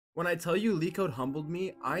When I tell you Leetcode humbled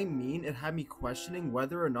me, I mean it had me questioning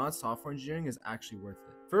whether or not software engineering is actually worth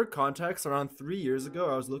it. For context, around 3 years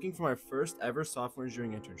ago, I was looking for my first ever software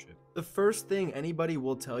engineering internship. The first thing anybody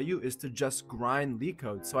will tell you is to just grind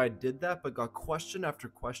Leetcode, so I did that but got question after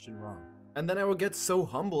question wrong. And then I would get so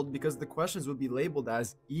humbled because the questions would be labeled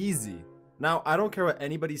as easy. Now, I don't care what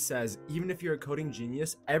anybody says, even if you're a coding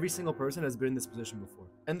genius, every single person has been in this position before.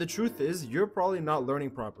 And the truth is, you're probably not learning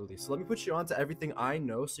properly, so let me put you on to everything I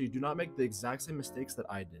know so you do not make the exact same mistakes that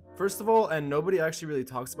I did. First of all, and nobody actually really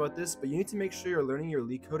talks about this, but you need to make sure you're learning your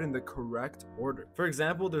Leetcode in the correct order. For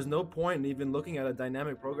example, there's no point in even looking at a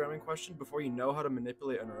dynamic programming question before you know how to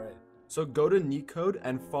manipulate an array. So go to Leetcode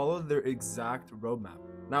and follow their exact roadmap.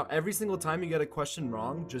 Now, every single time you get a question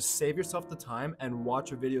wrong, just save yourself the time and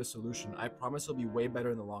watch a video solution. I promise it'll be way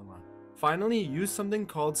better in the long run. Finally, use something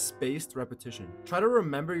called spaced repetition. Try to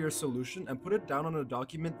remember your solution and put it down on a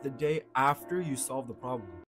document the day after you solve the problem.